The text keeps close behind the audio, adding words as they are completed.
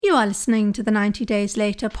You are listening to the 90 Days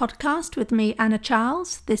Later podcast with me, Anna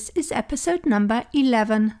Charles. This is episode number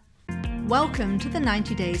 11. Welcome to the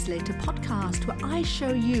 90 Days Later podcast, where I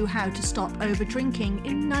show you how to stop over drinking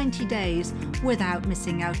in 90 days without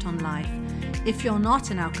missing out on life. If you're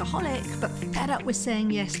not an alcoholic but fed up with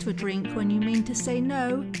saying yes to a drink when you mean to say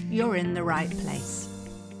no, you're in the right place.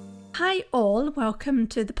 Hi all, welcome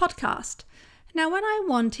to the podcast. Now, when I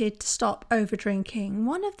wanted to stop over drinking,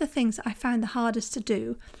 one of the things I found the hardest to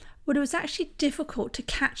do was it was actually difficult to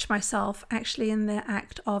catch myself actually in the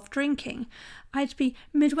act of drinking. I'd be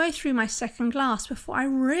midway through my second glass before I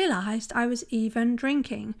realised I was even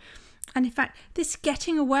drinking. And in fact, this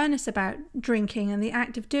getting awareness about drinking and the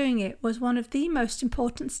act of doing it was one of the most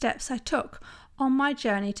important steps I took on my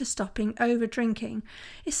journey to stopping over drinking.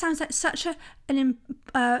 It sounds like such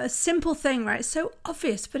a simple thing, right? So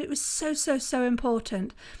obvious, but it was so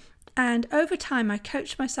important. And over time, I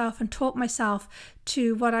coached myself and taught myself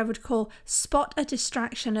to what I would call spot a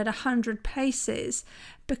distraction at 100 paces,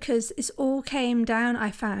 because it all came down,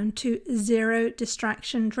 I found, to zero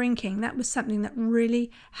distraction drinking. That was something that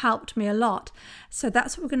really helped me a lot. So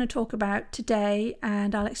that's what we're going to talk about today,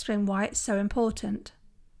 and I'll explain why it's so important.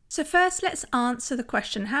 So first, let's answer the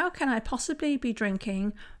question, how can I possibly be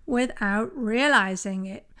drinking without realizing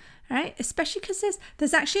it? Right? Especially because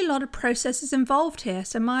there's actually a lot of processes involved here.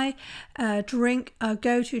 So my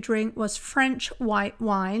go-to drink was French white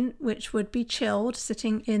wine, which would be chilled,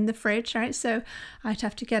 sitting in the fridge, right? So I'd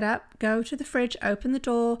have to get up, go to the fridge, open the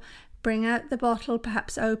door, bring out the bottle,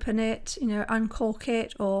 perhaps open it, uncork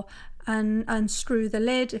it, or unscrew the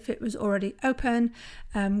lid if it was already open,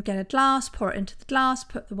 get a glass, pour it into the glass,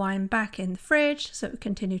 put the wine back in the fridge so it would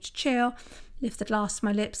continue to chill, lift the glass to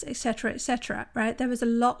my lips, etc., right? There was a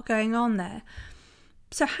lot going on there.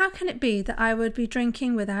 So how can it be that I would be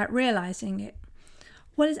drinking without realizing it?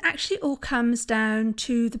 Well, it actually all comes down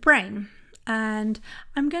to the brain, and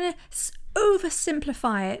I'm going to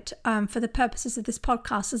oversimplify it for the purposes of this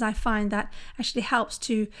podcast, as I find that actually helps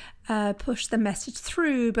to push the message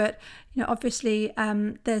through. But obviously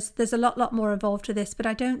there's a lot more involved to this, but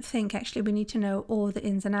I don't think actually we need to know all the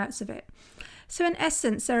ins and outs of it. So in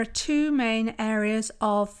essence, there are two main areas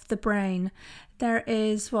of the brain. There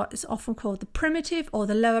is what is often called the primitive or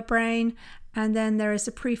the lower brain, and then there is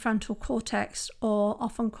the prefrontal cortex, or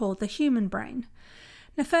often called the human brain.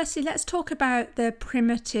 Now, firstly, let's talk about the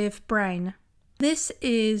primitive brain. This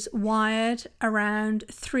is wired around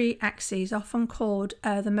three axes, often called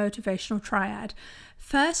the motivational triad.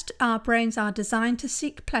 First, our brains are designed to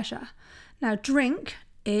seek pleasure. Now, drink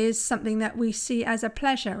is something that we see as a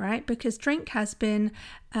pleasure, right? Because drink has been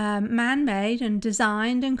man-made and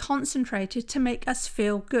designed and concentrated to make us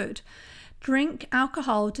feel good.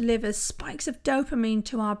 Alcohol delivers spikes of dopamine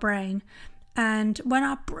to our brain. And when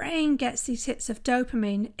our brain gets these hits of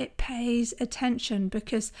dopamine, it pays attention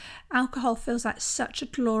because alcohol feels like such a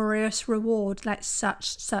glorious reward, like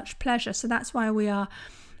such pleasure. So that's why we are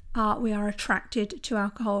attracted to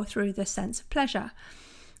alcohol through the sense of pleasure.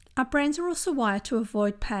 Our brains are also wired to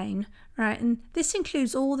avoid pain, right? And this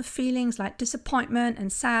includes all the feelings like disappointment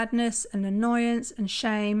and sadness and annoyance and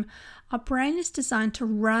shame. Our brain is designed to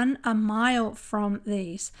run a mile from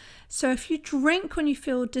these. So if you drink when you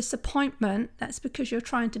feel disappointment, that's because you're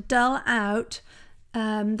trying to dull out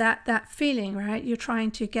that feeling, right? You're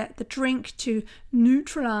trying to get the drink to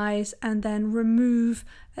neutralize and then remove,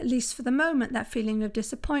 at least for the moment, that feeling of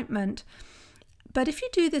disappointment. But if you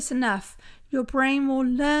do this enough, your brain will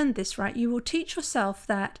learn this, right? You will teach yourself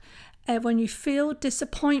that when you feel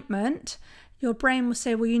disappointment, your brain will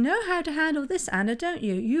say, well, you know how to handle this, Anna, don't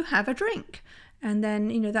you? You have a drink. And then,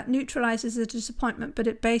 that neutralizes the disappointment, but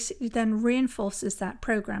it basically then reinforces that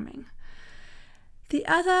programming. The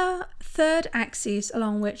other third axis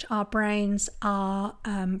along which our brains are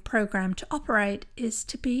programmed to operate is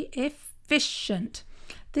to be efficient.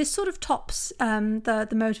 This sort of tops the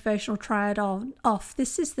motivational triad off.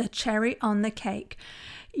 This is the cherry on the cake.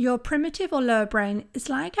 Your primitive or lower brain is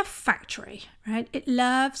like a factory, right? It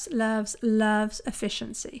loves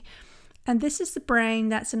efficiency. And this is the brain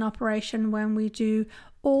that's in operation when we do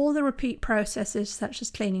all the repeat processes such as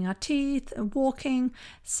cleaning our teeth, walking,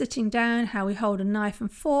 sitting down, how we hold a knife and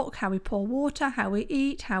fork, how we pour water, how we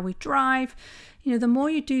eat, how we drive. The more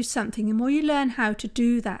you do something, the more you learn how to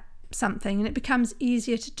do that something, and it becomes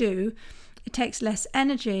easier to do. It takes less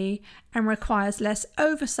energy and requires less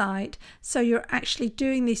oversight. So you're actually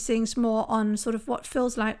doing these things more on sort of what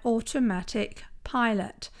feels like automatic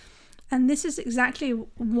pilot. And this is exactly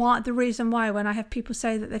the reason why when I have people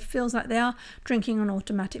say that it feels like they are drinking on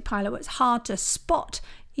automatic pilot, it's hard to spot,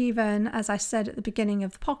 even as I said at the beginning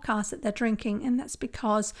of the podcast, that they're drinking. And that's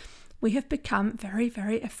because we have become very,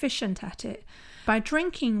 very efficient at it. By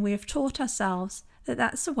drinking, we have taught ourselves that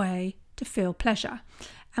that's a way to feel pleasure.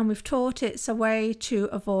 And we've taught it's a way to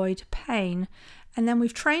avoid pain. And then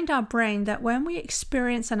we've trained our brain that when we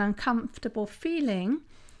experience an uncomfortable feeling,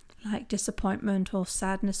 like disappointment or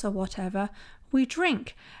sadness or whatever, we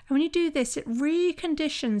drink. And when you do this, it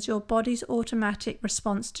reconditions your body's automatic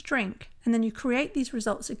response to drink. And then you create these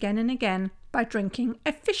results again and again by drinking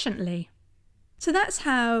efficiently. So that's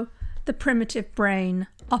how the primitive brain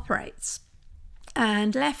operates.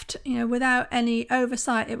 And left, without any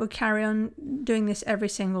oversight, it will carry on doing this every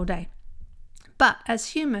single day. But as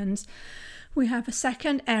humans, we have a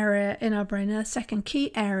second area in our brain, a second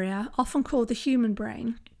key area, often called the human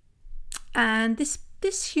brain. And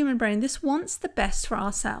this human brain, this wants the best for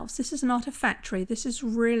ourselves. This is not a factory. This is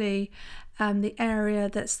really the area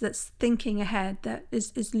that's thinking ahead, that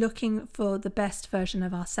is looking for the best version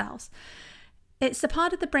of ourselves. It's the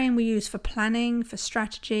part of the brain we use for planning, for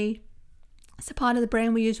strategy. It's the part of the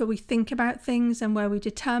brain we use where we think about things and where we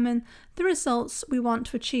determine the results we want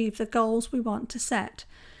to achieve, the goals we want to set.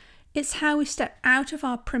 It's how we step out of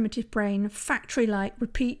our primitive brain, factory-like,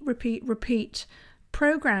 repeat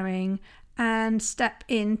programming, and step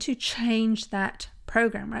in to change that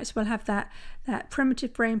program, right? So we'll have that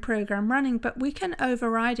primitive brain program running, but we can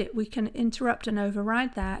override it. We can interrupt and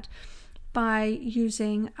override that by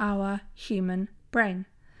using our human brain.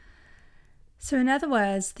 So in other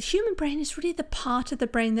words, the human brain is really the part of the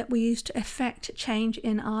brain that we use to effect change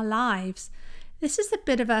in our lives. This is the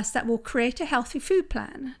bit of us that will create a healthy food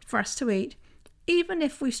plan for us to eat, even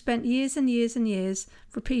if we've spent years and years and years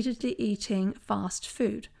repeatedly eating fast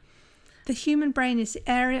food. The human brain is the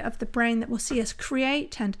area of the brain that will see us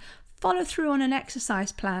create and follow through on an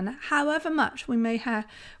exercise plan, however much we may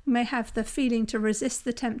have the feeling to resist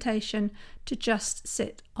the temptation to just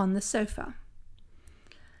sit on the sofa.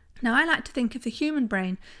 Now, I like to think of the human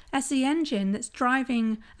brain as the engine that's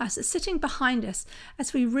driving us, that's sitting behind us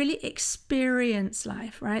as we really experience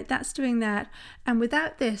life, right? That's doing that. And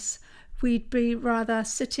without this, we'd be rather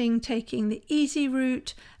sitting, taking the easy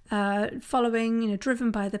route, following,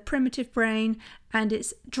 driven by the primitive brain and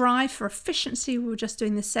its drive for efficiency. We were just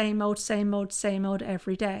doing the same old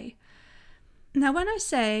every day. Now, when I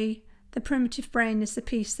say the primitive brain is the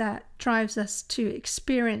piece that drives us to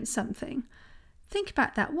experience something, think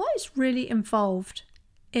about that. What is really involved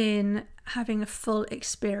in having a full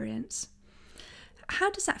experience? How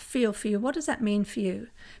does that feel for you? What does that mean for you?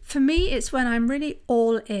 For me, it's when I'm really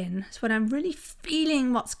all in. It's when I'm really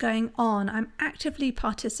feeling what's going on. I'm actively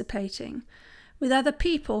participating. With other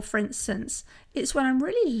people, for instance, it's when I'm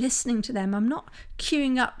really listening to them. I'm not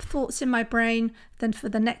queuing up thoughts in my brain then for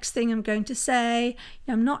the next thing I'm going to say.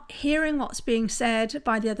 I'm not hearing what's being said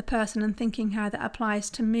by the other person and thinking how that applies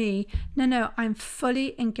to me. No, I'm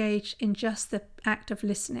fully engaged in just the act of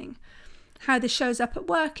listening. How this shows up at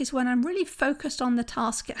work is when I'm really focused on the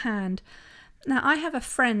task at hand. Now, I have a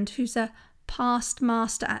friend who's a past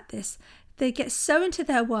master at this. They get so into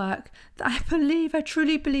their work that I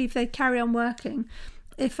truly believe they'd carry on working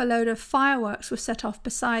if a load of fireworks were set off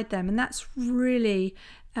beside them. And that's really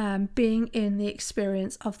being in the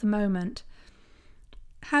experience of the moment.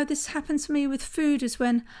 How this happens for me with food is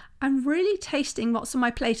when I'm really tasting what's on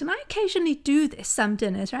my plate. And I occasionally do this some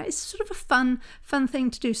dinners, right? It's sort of a fun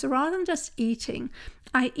thing to do. So rather than just eating,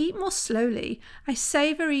 I eat more slowly. I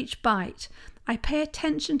savor each bite. I pay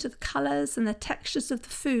attention to the colours and the textures of the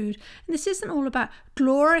food. And this isn't all about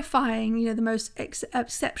glorifying, the most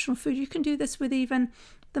exceptional food. You can do this with even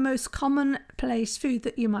the most commonplace food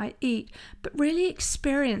that you might eat, but really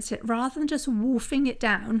experience it rather than just wolfing it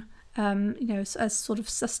down, as sort of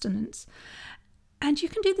sustenance. And you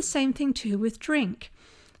can do the same thing too with drink.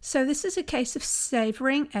 So this is a case of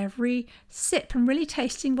savouring every sip and really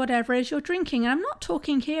tasting whatever it is you're drinking. And I'm not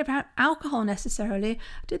talking here about alcohol necessarily.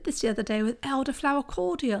 I did this the other day with elderflower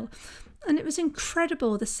cordial. And it was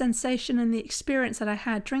incredible, the sensation and the experience that I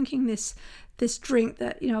had drinking this drink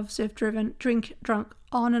that, obviously I've drunk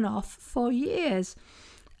on and off for years.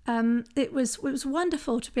 It was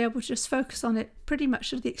wonderful to be able to just focus on it pretty much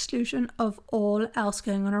to the exclusion of all else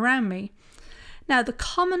going on around me. Now, the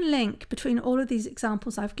common link between all of these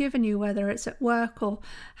examples I've given you, whether it's at work or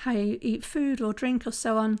how you eat food or drink or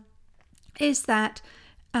so on, is that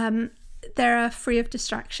they're free of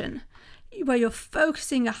distraction, where you're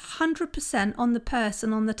focusing 100% on the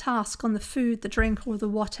person, on the task, on the food, the drink, or the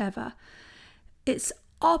whatever. It's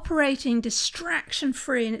operating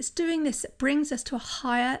distraction-free, and it's doing this. It brings us to a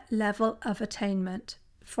higher level of attainment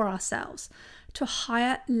for ourselves, to a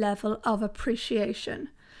higher level of appreciation.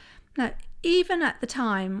 Now, even at the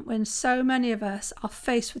time when so many of us are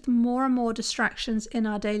faced with more and more distractions in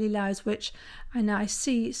our daily lives, which I know I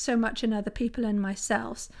see so much in other people and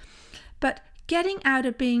myself. But getting out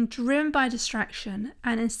of being driven by distraction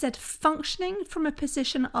and instead functioning from a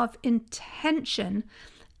position of intention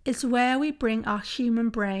is where we bring our human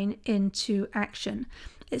brain into action.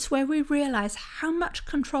 It's where we realize how much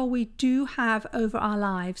control we do have over our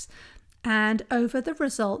lives and over the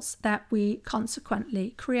results that we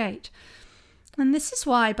consequently create. And this is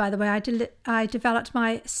why, by the way, I developed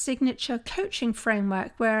my signature coaching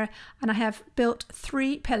framework and I have built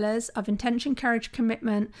 3 pillars of intention, courage,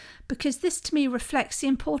 commitment, because this to me reflects the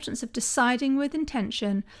importance of deciding with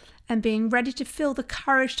intention and being ready to feel the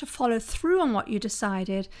courage to follow through on what you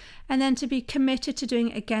decided and then to be committed to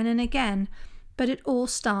doing it again and again. But it all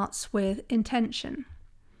starts with intention.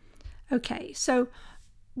 Okay, so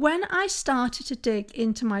when I started to dig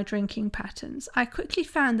into my drinking patterns, I quickly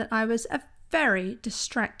found that I was a very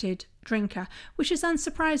distracted drinker, which is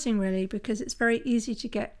unsurprising really, because it's very easy to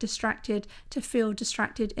get distracted, to feel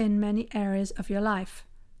distracted in many areas of your life.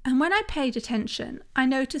 And when I paid attention, I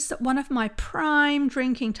noticed that one of my prime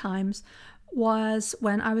drinking times was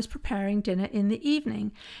when I was preparing dinner in the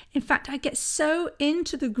evening. In fact, I get so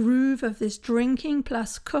into the groove of this drinking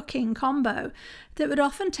plus cooking combo that it would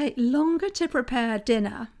often take longer to prepare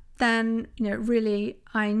dinner than really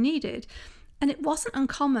I needed. And it wasn't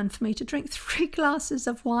uncommon for me to drink 3 glasses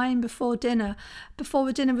of wine before the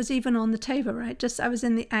dinner was even on the table, right? Just I was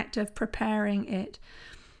in the act of preparing it.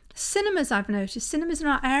 I've noticed cinemas in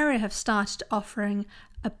our area have started offering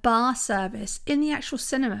a bar service in the actual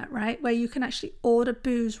cinema, right? Where you can actually order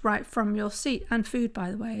booze right from your seat, and food,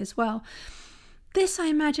 by the way, as well. This, I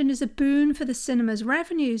imagine, is a boon for the cinema's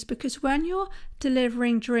revenues, because when you're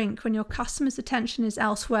delivering drink, when your customer's attention is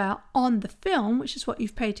elsewhere on the film, which is what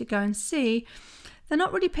you've paid to go and see, they're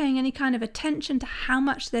not really paying any kind of attention to how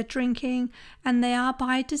much they're drinking, and they are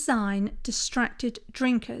by design distracted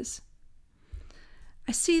drinkers.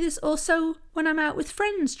 I see this also when I'm out with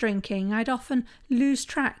friends drinking. I'd often lose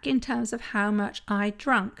track in terms of how much I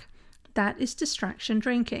drank. That is distraction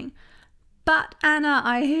drinking. But Anna,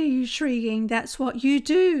 I hear you shrieking, that's what you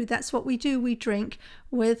do. That's what we do. We drink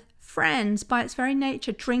with friends. By its very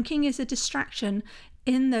nature, drinking is a distraction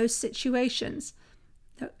in those situations.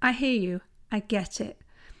 I hear you. I get it.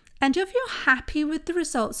 And if you're happy with the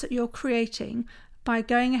results that you're creating by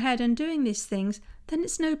going ahead and doing these things, then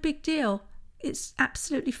it's no big deal. It's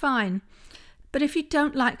absolutely fine. But if you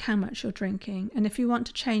don't like how much you're drinking, and if you want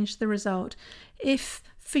to change the result, if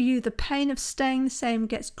for you the pain of staying the same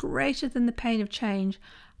gets greater than the pain of change,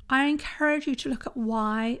 I encourage you to look at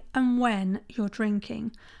why and when you're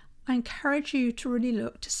drinking. I encourage you to really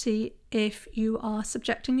look to see if you are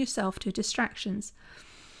subjecting yourself to distractions.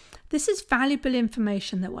 This is valuable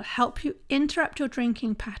information that will help you interrupt your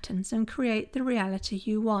drinking patterns and create the reality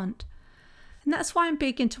you want. And that's why I'm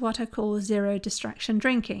big into what I call zero distraction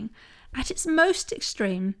drinking. At its most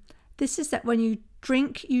extreme, this is that when you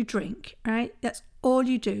drink, right? That's all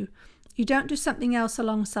you do. You don't do something else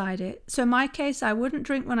alongside it. So in my case, I wouldn't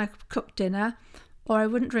drink when I cooked dinner, or I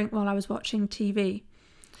wouldn't drink while I was watching TV.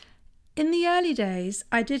 In the early days,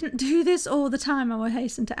 I didn't do this all the time, I will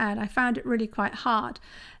hasten to add. I found it really quite hard,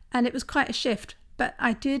 and it was quite a shift. But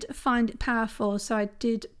I did find it powerful, so I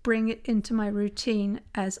did bring it into my routine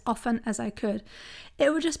as often as I could.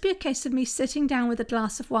 It would just be a case of me sitting down with a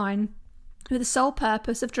glass of wine with the sole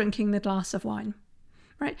purpose of drinking the glass of wine,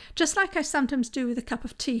 right? Just like I sometimes do with a cup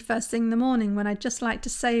of tea first thing in the morning when I just like to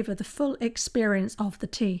savour the full experience of the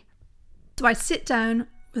tea. So I sit down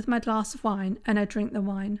with my glass of wine and I drink the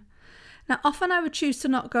wine. Now, often I would choose to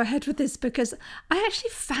not go ahead with this because I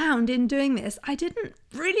actually found in doing this, I didn't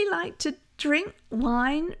really like to drink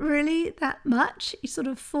wine really that much, sort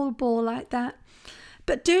of full bore like that.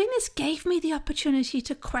 But doing this gave me the opportunity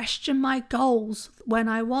to question my goals when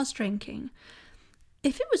I was drinking.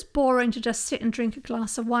 If it was boring to just sit and drink a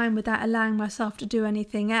glass of wine without allowing myself to do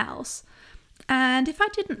anything else, and if I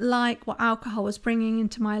didn't like what alcohol was bringing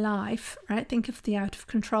into my life, right, think of the out of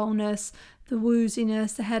controlness, the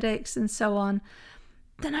wooziness, the headaches and so on,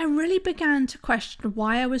 then I really began to question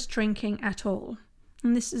why I was drinking at all.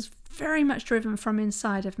 And this is very much driven from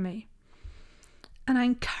inside of me. And I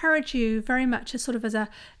encourage you very much as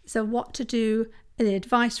a what to do, the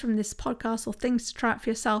advice from this podcast or things to try out for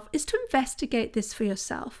yourself is to investigate this for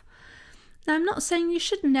yourself. Now, I'm not saying you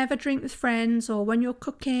should never drink with friends or when you're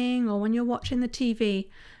cooking or when you're watching the TV,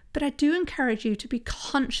 but I do encourage you to be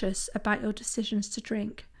conscious about your decisions to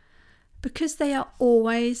drink, because they are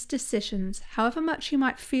always decisions. However much you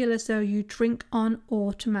might feel as though you drink on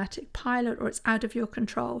automatic pilot or it's out of your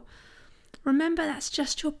control, Remember, that's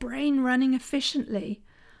just your brain running efficiently.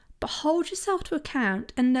 But hold yourself to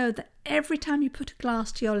account and know that every time you put a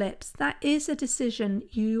glass to your lips, that is a decision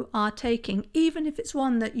you are taking, even if it's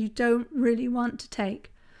one that you don't really want to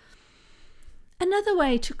take. Another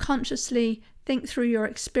way to consciously think through your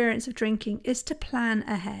experience of drinking is to plan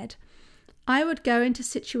ahead. I would go into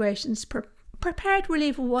situations prepared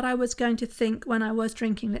really for what I was going to think when I was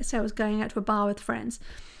drinking. Let's say I was going out to a bar with friends.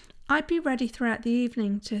 I'd be ready throughout the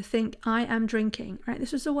evening to think I am drinking, right?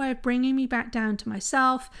 This was a way of bringing me back down to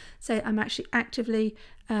myself, say I'm actually actively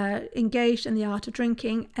engaged in the art of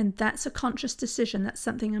drinking, and that's a conscious decision. That's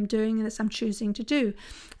something I'm doing and that I'm choosing to do.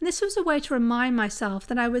 And this was a way to remind myself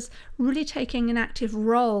that I was really taking an active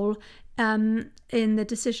role in the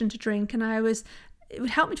decision to drink, and it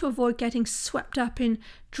would help me to avoid getting swept up in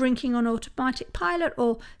drinking on automatic pilot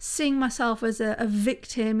or seeing myself as a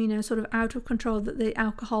victim, sort of out of control, that the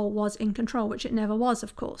alcohol was in control, which it never was,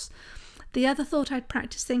 of course. The other thought I'd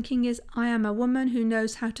practice thinking is, I am a woman who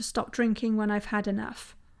knows how to stop drinking when I've had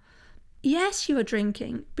enough. Yes, you are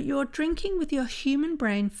drinking, but you're drinking with your human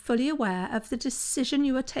brain fully aware of the decision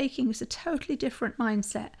you are taking. It's a totally different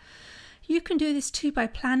mindset. You can do this too by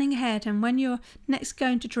planning ahead, and when you're next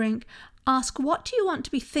going to drink, ask, what do you want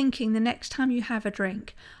to be thinking the next time you have a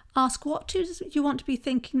drink? Ask, what do you want to be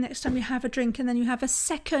thinking next time you have a drink and then you have a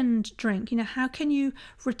second drink? How can you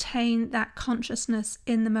retain that consciousness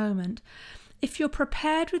in the moment? If you're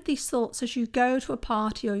prepared with these thoughts as you go to a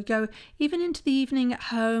party or you go even into the evening at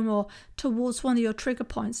home or towards one of your trigger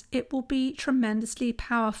points, it will be tremendously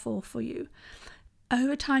powerful for you.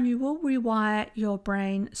 Over time, you will rewire your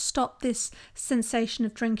brain, stop this sensation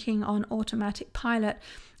of drinking on automatic pilot.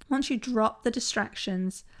 Once you drop the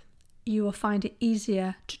distractions, you will find it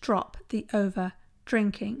easier to drop the over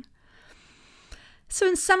drinking. So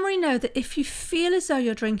in summary, know that if you feel as though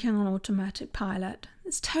you're drinking on automatic pilot,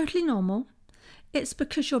 it's totally normal. It's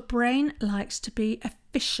because your brain likes to be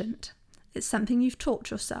efficient. It's something you've taught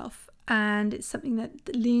yourself, and it's something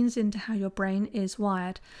that leans into how your brain is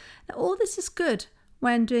wired. Now, all this is good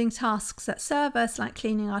when doing tasks that serve us, like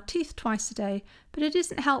cleaning our teeth twice a day, but it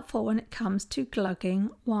isn't helpful when it comes to glugging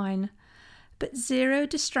wine. But zero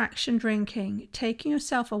distraction drinking, taking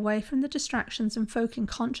yourself away from the distractions and focusing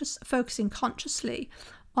consciously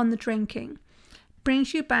on the drinking,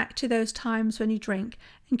 brings you back to those times when you drink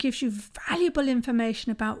and gives you valuable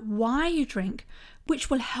information about why you drink, which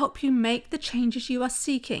will help you make the changes you are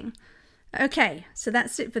seeking. Okay, so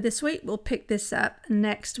that's it for this week. We'll pick this up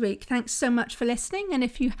next week. Thanks so much for listening. And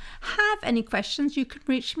if you have any questions, you can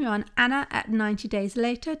reach me on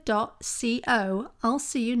anna@90dayslater.co. I'll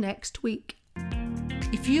see you next week.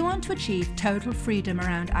 If you want to achieve total freedom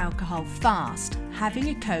around alcohol fast, having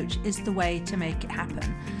a coach is the way to make it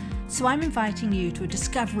happen. So I'm inviting you to a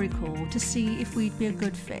discovery call to see if we'd be a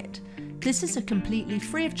good fit. This is a completely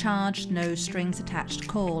free of charge, no strings attached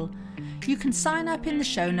call. You can sign up in the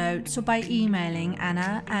show notes or by emailing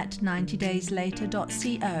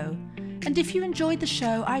anna@90dayslater.co. And if you enjoyed the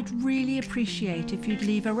show, I'd really appreciate if you'd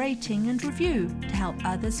leave a rating and review to help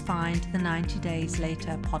others find the 90 Days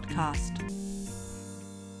Later podcast.